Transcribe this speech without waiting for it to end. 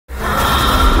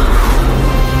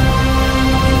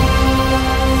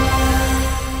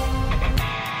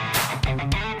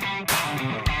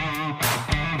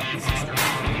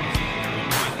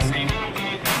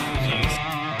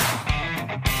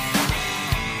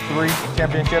3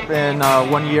 championship in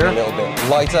 1 year. A little bit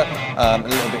lighter, a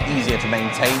little bit easier to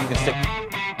maintain. You can stick.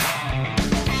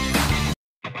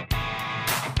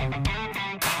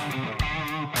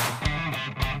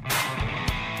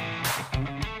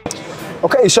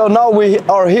 Okay, so now we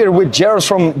are here with Jared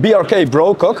from BRK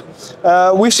Brocock.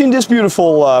 We've seen this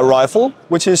beautiful rifle,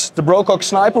 which is the BRK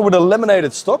Sniper with a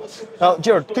laminated stock. Now,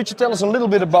 Jared, could you tell us a little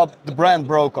bit about the brand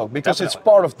Brocock? Because Definitely. It's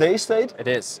part of Daystate. It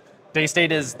is.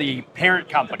 Daystate is the parent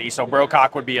company, so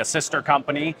Brocock would be a sister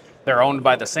company. They're owned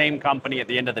by the same company at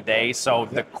the end of the day, so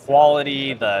the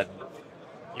quality, the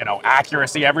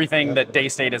accuracy, everything that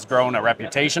Daystate has grown a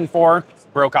reputation for,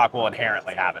 Brocock will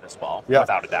inherently have it as well,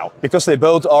 without a doubt. Because they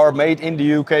both are made in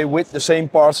the UK with the same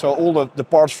parts, so all the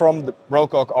parts from the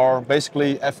Brocock are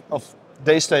basically of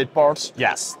Daystate parts.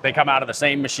 Yes, they come out of the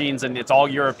same machines, and it's all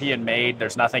European made.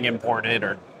 There's nothing imported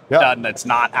or done that's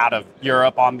not out of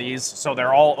Europe on these, so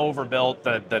they're all overbuilt.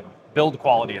 The build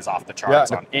quality is off the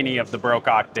charts on any of the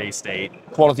Brocock Daystate.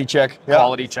 Quality check.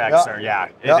 Quality checks are,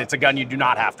 it's a gun you do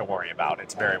not have to worry about.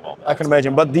 It's very well built. I can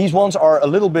imagine, but these ones are a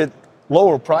little bit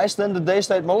lower priced than the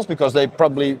Daystate models because they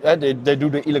probably they do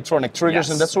the electronic triggers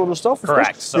and that sort of stuff.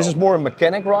 Correct. So this is more a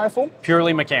mechanic rifle.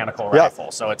 Purely mechanical rifle.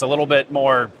 So it's a little bit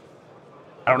more,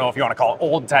 I don't know if you want to call it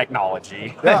old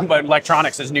technology, but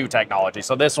electronics is new technology.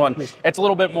 So this one, it's a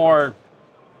little bit more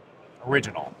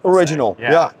original.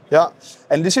 Yeah.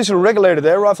 And this is a regulated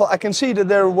air rifle. I can see that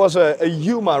there was a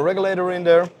Yuma regulator in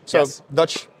there. So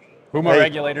Dutch. Huma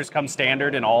regulators come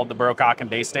standard in all of the Brocock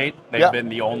and Daystate. They've been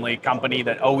the only company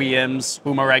that OEMs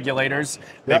Huma regulators.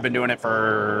 They've been doing it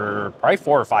for probably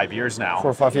 4 or 5 years now.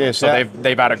 4 or 5 years. So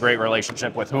they've had a great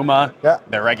relationship with Huma.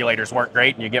 Their regulators work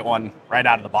great, and you get one right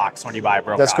out of the box when you buy a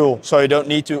Brocock. That's cool. So you don't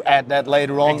need to add that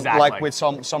later on, like with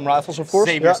some rifles, of course.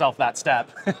 Save yourself that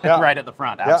step right at the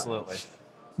front. Absolutely.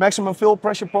 Maximum fill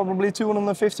pressure probably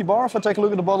 250 bar if I take a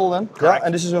look at the bottle then. Correct.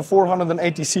 And this is a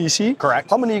 480 cc. Correct.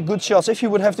 How many good shots if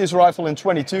you would have this rifle in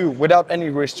 22 without any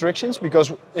restrictions?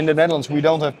 Because in the Netherlands we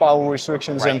don't have power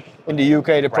restrictions, and in the UK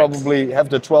they probably have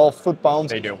the 12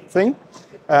 foot-pound thing.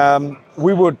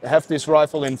 We would have this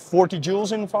rifle in 40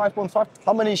 joules in 5.5.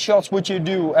 How many shots would you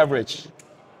do average?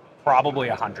 Probably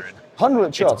 100.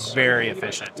 100 shots. It's very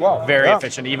efficient. Wow. Very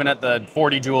efficient. Even at the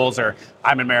 40 joules, or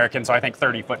I'm American, so I think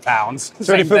 30 foot-pounds.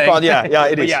 30 foot-pound,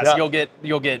 it is. Yes,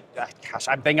 you'll get. Gosh,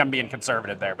 I think I'm being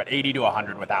conservative there, but 80 to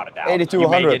 100 without a doubt. 80 to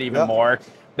 100. You may get even yeah. more.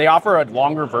 They offer a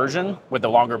longer version with the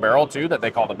longer barrel too, that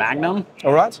they call the Magnum.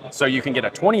 All right. So you can get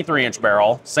a 23-inch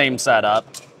barrel, same setup.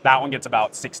 That one gets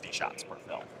about 60 shots per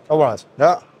fill. All right.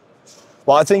 Yeah.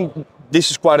 Well, I think this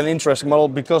is quite an interesting model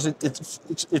because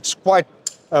it's quite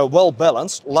well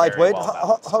balanced, lightweight.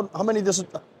 Well balanced. How many does it?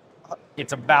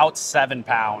 It's about 7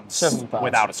 pounds, 7 pounds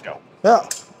without a scope. Yeah.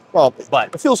 Well,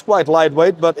 but it feels quite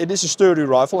lightweight, but it is a sturdy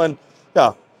rifle, and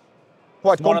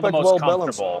quite one compact, of the most well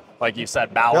balanced. comfortable, like you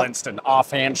said, balanced and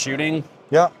offhand shooting.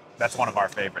 Yeah. That's one of our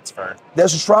favorites for.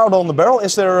 There's a shroud on the barrel.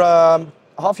 Is there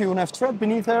half U&F thread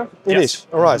beneath there? It is.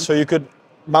 All right. So you could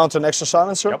mount an extra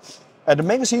silencer. Yep. And the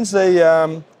magazines, they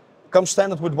come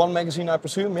standard with one magazine, I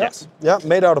presume. Yeah? Yes. Yeah.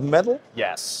 Made out of metal.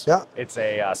 Yes. Yeah. It's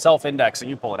a self-index, and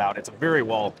you pull it out. It's a very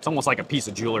well. It's almost like a piece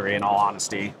of jewelry, in all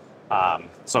honesty.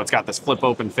 So it's got this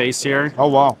flip-open face here. Oh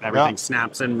wow. Everything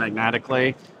snaps in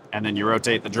magnetically, and then you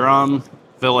rotate the drum,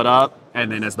 fill it up,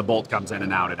 and then as the bolt comes in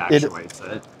and out, it actuates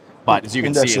it. But as you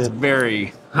can see, it's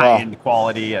very high-end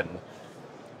quality, and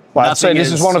well, I'd say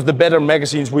this is one of the better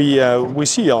magazines we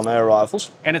see on air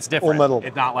rifles. And it's different. All metal.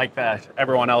 It's not like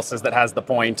everyone else's that has the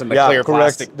point and the correct. clear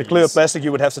plastic. The clear plastic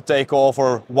you would have to take off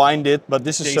or wind it, but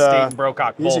this is Daystate and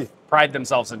Brocock easy. both pride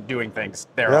themselves in doing things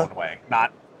their own way,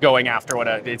 not going after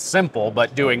it's simple,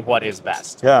 but doing what is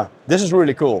best. Yeah, this is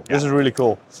really cool. This is really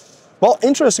cool. Well,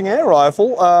 interesting air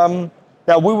rifle.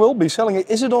 Yeah, we will be selling it.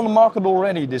 Is it on the market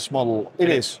already, this model? It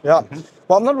is. Yeah.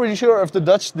 Well, I'm not really sure if the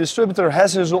Dutch distributor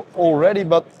has this already,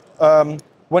 but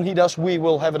when he does, we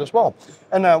will have it as well.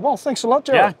 And well, thanks a lot,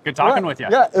 Jared. Yeah, good talking with you.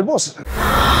 Yeah, it was.